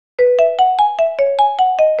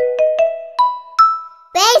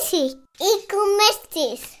Basic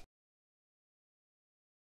Econometrics.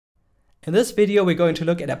 In this video, we're going to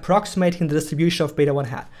look at approximating the distribution of beta 1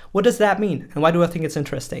 hat. What does that mean, and why do I think it's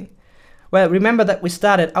interesting? Well, remember that we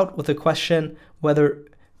started out with the question whether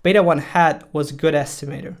beta 1 hat was a good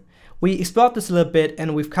estimator. We explored this a little bit,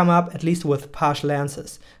 and we've come up at least with partial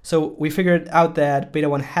answers. So we figured out that beta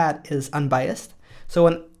 1 hat is unbiased. So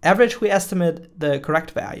on average, we estimate the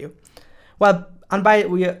correct value. Well,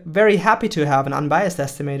 we are very happy to have an unbiased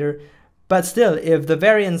estimator, but still, if the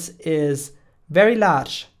variance is very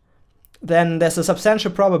large, then there's a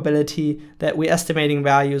substantial probability that we're estimating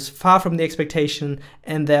values far from the expectation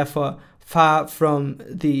and therefore far from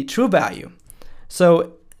the true value.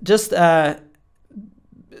 So just saying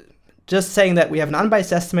that we have an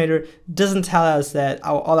unbiased estimator doesn't tell us that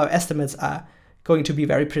all our estimates are going to be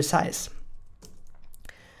very precise.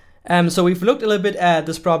 So we've looked a little bit at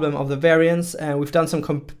this problem of the variance, and we've done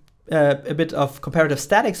some a bit of comparative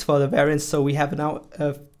statics for the variance, so we have now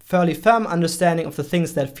a fairly firm understanding of the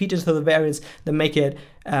things that feed into the variance that make it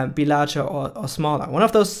be larger or smaller. One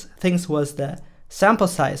of those things was the sample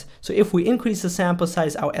size. So if we increase the sample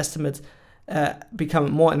size, our estimates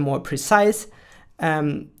become more and more precise,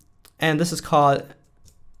 and this is called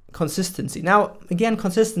consistency. Now, again,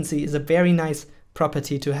 consistency is a very nice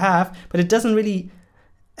property to have, but it doesn't really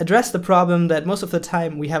address the problem that most of the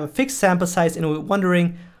time we have a fixed sample size and we're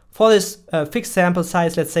wondering, for this fixed sample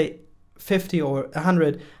size, let's say 50 or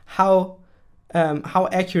 100, how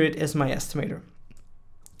accurate is my estimator?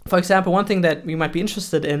 For example, one thing that we might be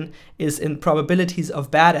interested in is in probabilities of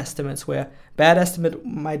bad estimates, where bad estimate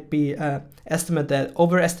might be an estimate that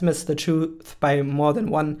overestimates the truth by more than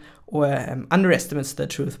one or underestimates the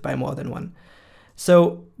truth by more than one.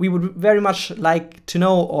 So we would very much like to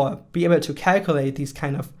know or be able to calculate these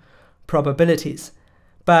kind of probabilities.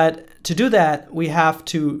 But to do that, we have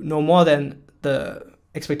to know more than the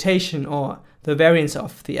expectation or the variance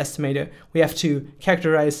of the estimator. We have to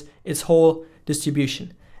characterize its whole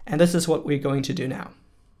distribution. And this is what we're going to do now.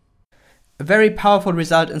 A very powerful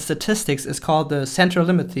result in statistics is called the central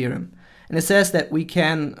limit theorem. And it says that we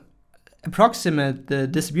can approximate the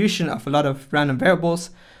distribution of a lot of random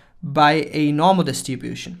variables by a normal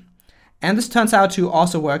distribution. And this turns out to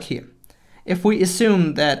also work here. If we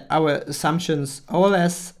assume that our assumptions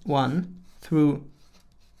OLS 1 through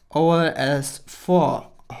OLS 4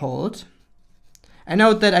 hold, and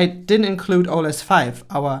note that I didn't include OLS 5,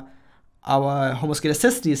 our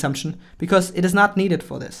homoscedasticity assumption, because it is not needed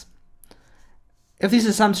for this. If these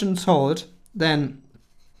assumptions hold, then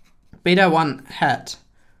beta 1 hat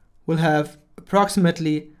will have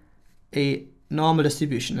approximately a normal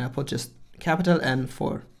distribution. I'll put just capital N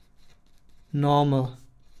for normal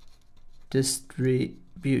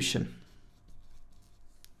distribution.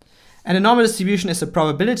 And a normal distribution is a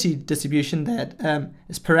probability distribution that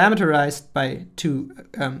is parameterized by two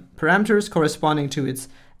parameters corresponding to its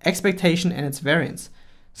expectation and its variance.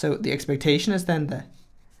 So the expectation is then the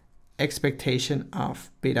expectation of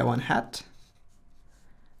beta 1 hat,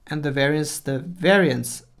 and the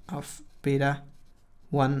variance of beta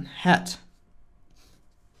 1 hat.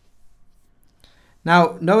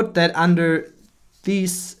 Now note that under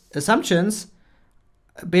these assumptions,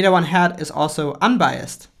 beta 1 hat is also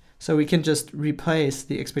unbiased. So we can just replace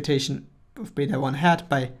the expectation of beta 1 hat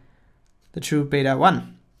by the true beta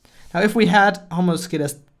 1. Now if we had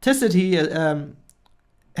homoscedasticity,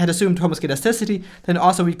 had assumed homoscedasticity, then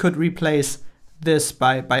also we could replace this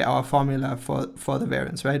by our formula for the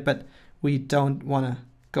variance, right? But we don't want to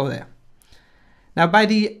go there. Now by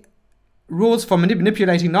the rules for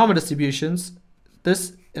manipulating normal distributions,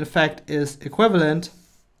 this in fact is equivalent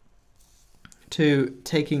to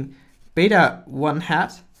taking beta 1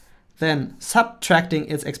 hat, then subtracting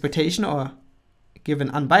its expectation, or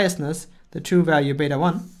given unbiasedness, the true value beta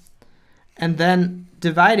 1, and then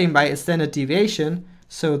dividing by its standard deviation,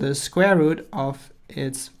 so the square root of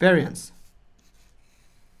its variance.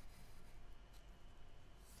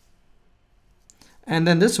 And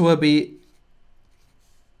then this will be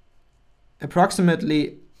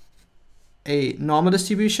approximately a normal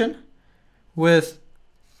distribution with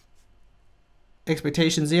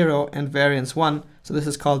expectation 0 and variance 1. So this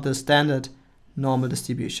is called the standard normal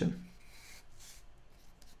distribution.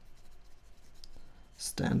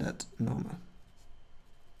 Standard normal.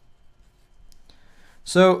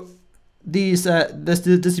 So this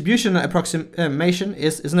distribution approximation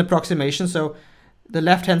is an approximation. So the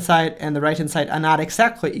left-hand side and the right-hand side are not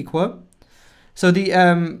exactly equal. So the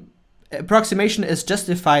approximation is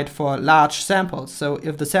justified for large samples. So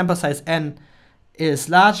if the sample size n is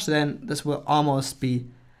large, then this will almost be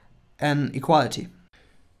an equality.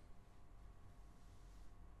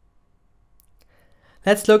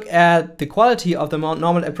 Let's look at the quality of the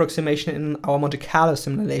normal approximation in our Monte Carlo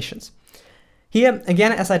simulations. Here,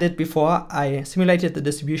 again, as I did before, I simulated the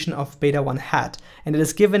distribution of beta 1 hat, and it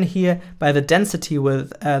is given here by the density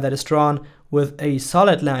that is drawn with a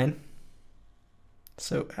solid line,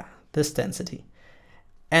 so this density.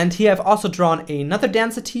 And here I've also drawn another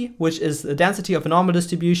density, which is the density of a normal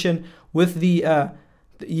distribution with the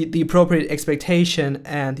appropriate expectation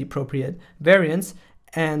and the appropriate variance.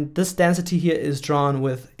 And this density here is drawn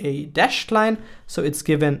with a dashed line, so it's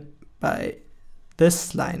given by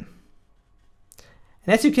this line.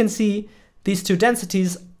 And as you can see, these two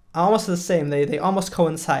densities are almost the same, they almost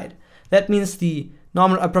coincide. That means the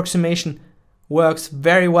normal approximation works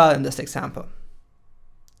very well in this example.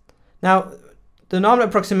 Now, the normal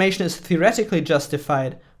approximation is theoretically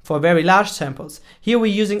justified for very large samples. Here we're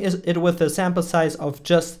using it with a sample size of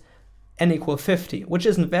just n = 50, which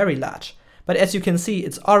isn't very large. But as you can see,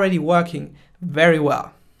 it's already working very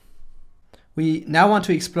well. We now want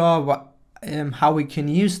to explore how we can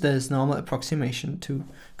use this normal approximation to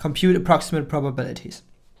compute approximate probabilities.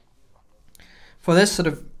 For this,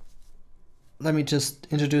 let me just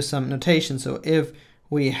introduce some notation. So if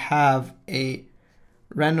we have a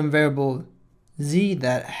random variable z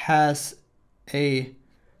that has a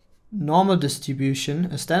normal distribution,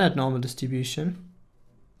 a standard normal distribution,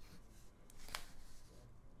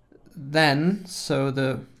 then so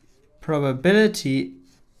the probability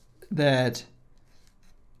that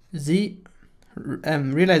z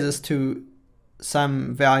realizes to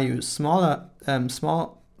some value smaller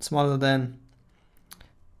than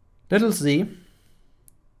little z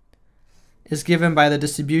is given by the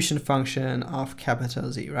distribution function of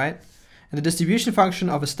capital Z, right? And the distribution function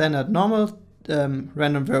of a standard normal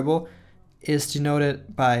random variable is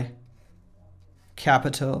denoted by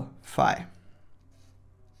capital phi.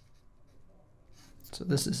 So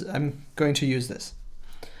I'm going to use this.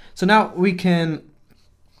 So now we can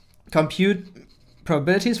compute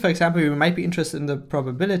probabilities. For example, we might be interested in the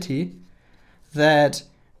probability that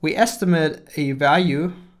we estimate a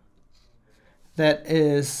value that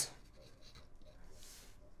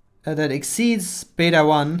exceeds beta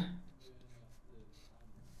 1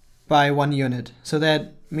 by 1 unit. So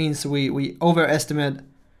that means we overestimate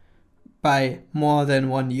by more than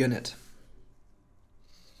 1 unit.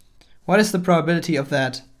 What is the probability of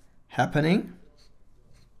that happening?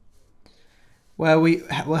 Well, we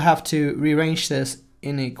will have to rearrange this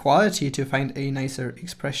inequality to find a nicer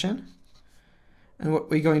expression. And what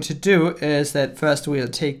we're going to do is that first we'll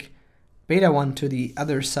take beta 1 to the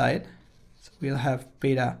other side. So we'll have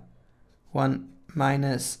beta 1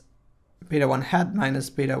 minus beta 1 hat minus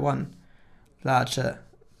beta 1 larger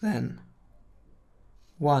than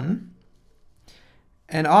 1.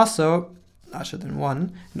 And also larger than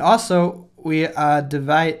 1. And also we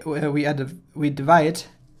divide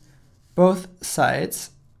both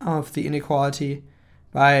sides of the inequality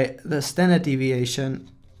by the standard deviation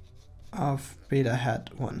of beta hat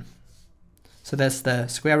 1. So that's the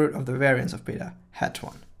square root of the variance of beta hat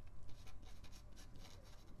 1.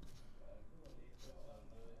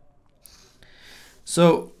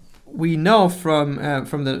 So we know from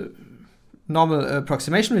the normal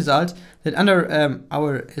approximation result that under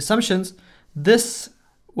our assumptions, this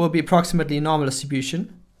will be approximately a normal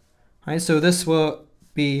distribution. Right? So this will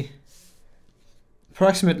be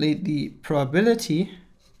approximately the probability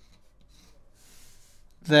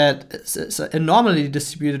that it's a normally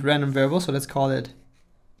distributed random variable, so let's call it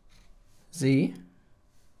z,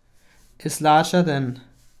 is larger than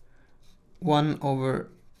 1 over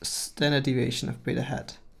standard deviation of beta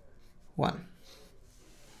hat 1.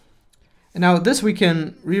 And now this we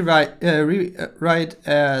can rewrite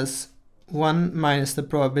as 1 minus the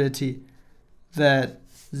probability that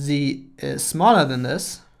z is smaller than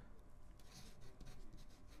this.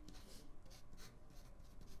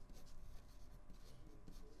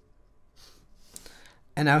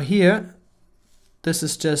 And now here, this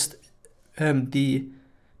is just the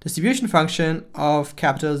distribution function of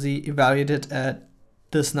capital Z evaluated at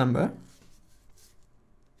this number.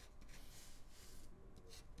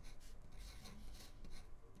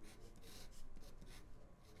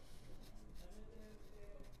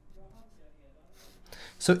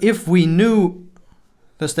 So if we knew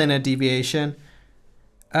the standard deviation,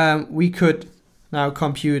 we could now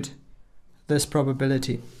compute this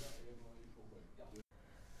probability.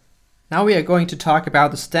 Now we are going to talk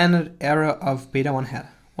about the standard error of beta 1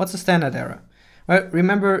 hat. What's the standard error? Well,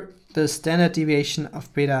 remember the standard deviation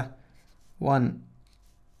of beta 1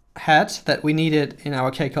 hat that we needed in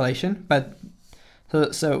our calculation, but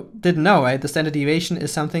so didn't know, right? The standard deviation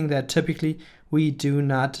is something that typically we do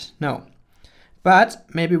not know. But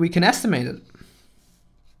maybe we can estimate it.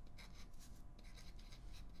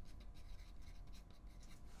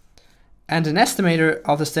 and an estimator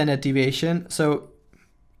of the standard deviation. So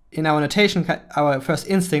in our notation, our first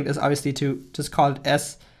instinct is obviously to just call it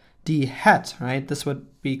SD hat, right? This would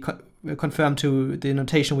be confirmed to the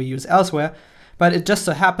notation we use elsewhere, but it just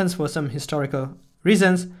so happens for some historical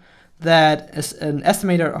reasons that an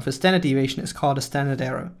estimator of a standard deviation is called a standard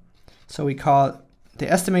error. So we call the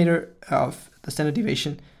estimator of the standard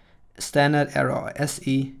deviation standard error, or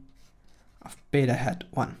SE, of beta hat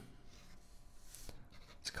 1.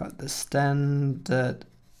 It's called the standard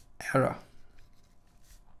error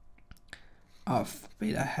of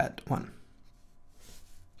beta hat 1.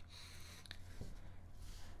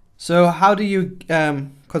 So how do you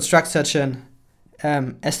construct such an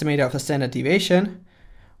estimator of the standard deviation?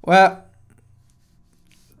 Well,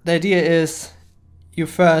 the idea is you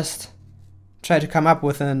first try to come up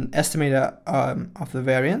with an estimator of the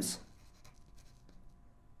variance,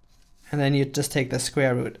 and then you just take the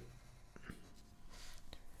square root.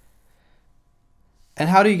 And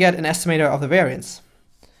how do you get an estimator of the variance?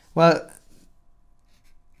 Well,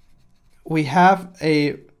 we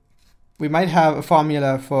might have a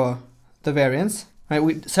formula for the variance, right?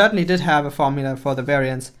 We certainly did have a formula for the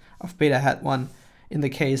variance of beta hat 1 in the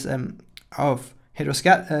case of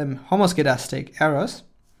homoscedastic errors.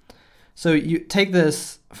 So you take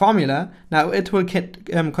this formula. Now it will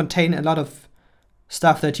contain a lot of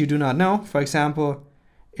stuff that you do not know. For example,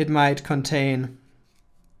 it might contain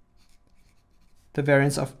the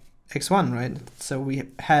variance of x1, right? So we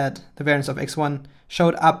had the variance of x1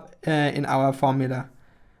 showed up in our formula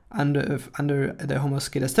under the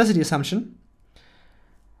homoscedasticity assumption.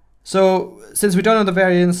 So since we don't know the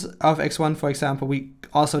variance of x1, for example, we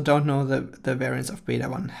also don't know the variance of beta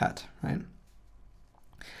 1 hat, right?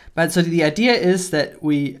 But so the idea is that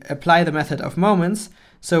we apply the method of moments.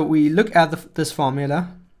 So we look at this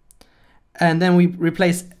formula, and then we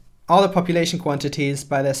replace all the population quantities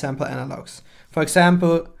by their sample analogs. For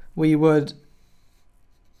example, we would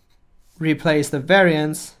replace the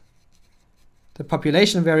variance, the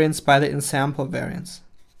population variance, by the in-sample variance.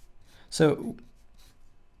 So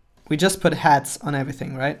we just put hats on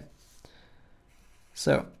everything, right?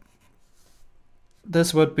 So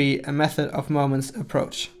this would be a method of moments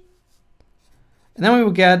approach. And then we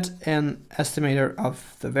will get an estimator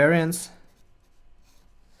of the variance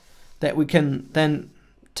that we can then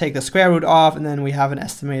take the square root of, and then we have an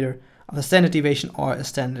estimator of the standard deviation or a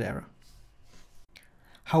standard error.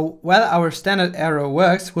 How well our standard error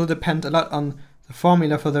works will depend a lot on the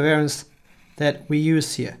formula for the variance that we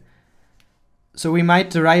use here. So we might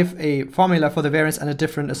derive a formula for the variance under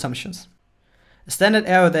different assumptions. A standard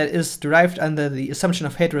error that is derived under the assumption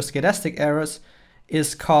of heteroscedastic errors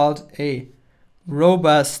is called a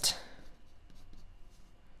robust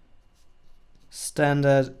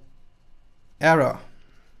standard error.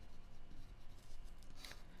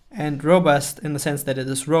 And robust in the sense that it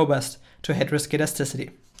is robust to heteroscedasticity.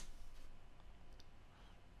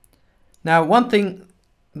 Now, one thing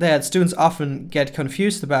that students often get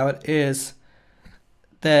confused about is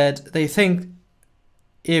that they think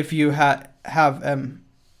if you have a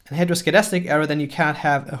heteroscedastic error, then you can't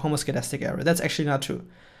have a homoscedastic error. That's actually not true.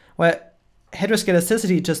 Well,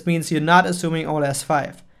 heteroscedasticity just means you're not assuming OLS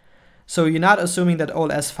 5. So you're not assuming that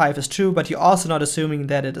OLS 5 is true, but you're also not assuming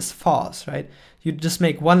that it is false, right? You just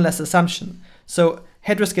make one less assumption. So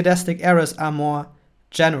heteroscedastic errors are more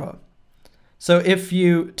general. So if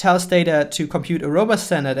you tell Stata to compute a robust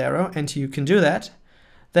standard error, and you can do that,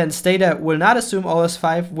 then Stata will not assume OLS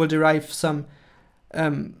 5, will derive some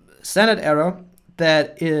standard error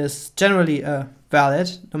that is generally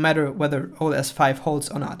valid, no matter whether OLS 5 holds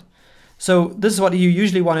or not. So this is what you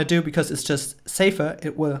usually want to do because it's just safer.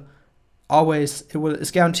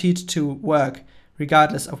 It's guaranteed to work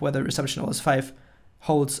regardless of whether assumption OLS 5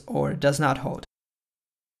 holds or does not hold.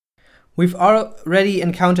 We've already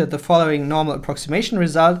encountered the following normal approximation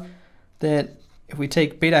result, that if we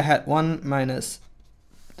take beta hat 1 minus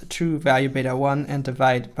the true value beta 1 and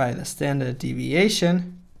divide by the standard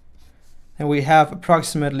deviation, then we have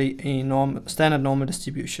approximately a standard normal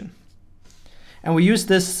distribution. And we used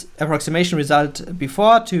this approximation result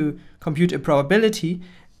before to compute a probability,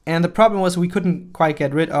 and the problem was we couldn't quite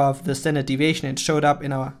get rid of the standard deviation. It showed up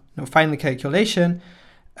in our final calculation.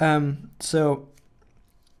 It's a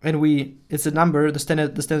number, the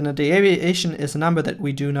standard deviation is a number that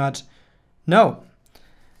we do not know.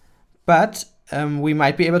 But we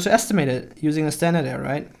might be able to estimate it using a standard error,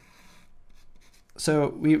 right?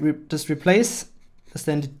 So we just replace the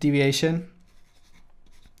standard deviation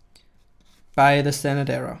by the standard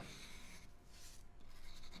error.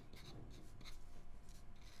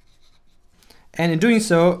 And in doing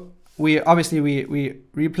so, we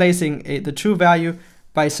replacing the true value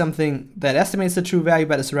by something that estimates the true value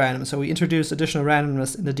but is random. So we introduce additional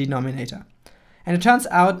randomness in the denominator. And it turns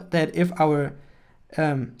out that if our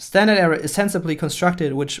standard error is sensibly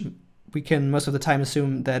constructed, which we can most of the time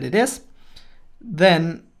assume that it is,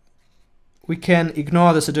 then we can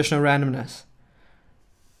ignore this additional randomness.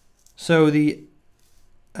 So the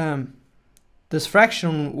this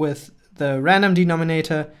fraction with the random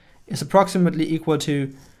denominator is approximately equal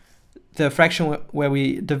to the fraction where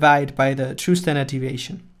we divide by the true standard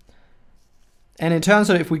deviation. And it turns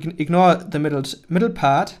out if we can ignore the middle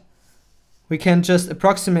part, we can just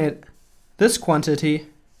approximate this quantity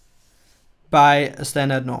by a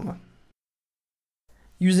standard normal.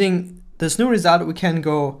 Using this new result, we can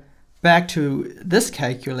go back to this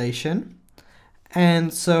calculation.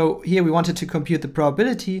 And so here we wanted to compute the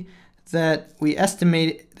probability that we're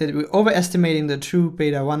overestimating the true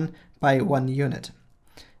beta 1 by 1 unit.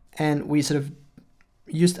 And we sort of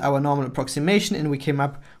used our normal approximation, and we came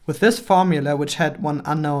up with this formula, which had one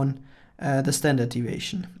unknown, the standard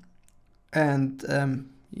deviation. And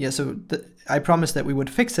yeah, so I promised that we would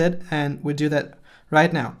fix it, and we'll do that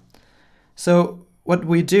right now. So what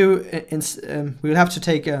we do, we'll have to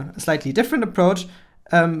take a slightly different approach.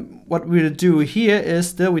 What we'll do here is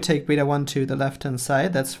still we take beta 1 to the left-hand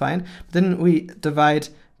side, that's fine. But then we divide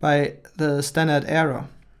by the standard error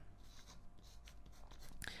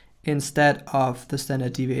instead of the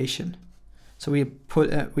standard deviation. So we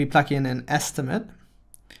plug in an estimate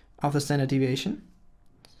of the standard deviation.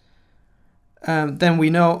 Then we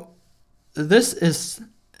know this is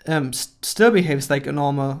still behaves like a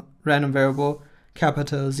normal random variable,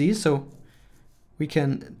 capital Z. So we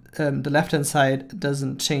can the left-hand side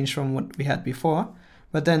doesn't change from what we had before.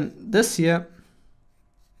 But then this here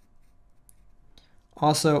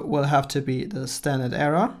also will have to be the standard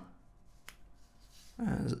error.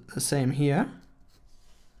 The same here.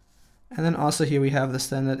 And then also here we have the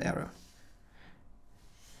standard error.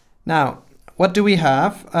 Now, what do we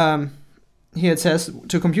have? Here it says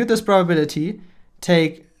to compute this probability,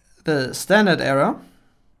 take the standard error,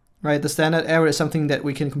 right? The standard error is something that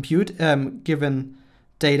we can compute given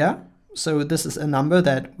data. So this is a number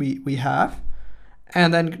that we have.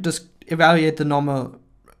 And then just evaluate the normal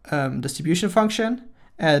distribution function,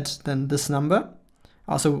 add then this number.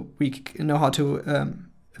 Also, we know how to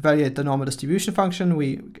evaluate the normal distribution function.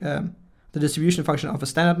 The distribution function of a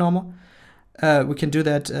standard normal. We can do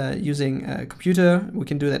that using a computer. We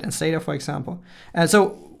can do that in Stata, for example. And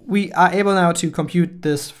so we are able now to compute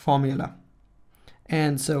this formula.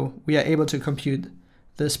 And so we are able to compute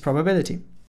this probability.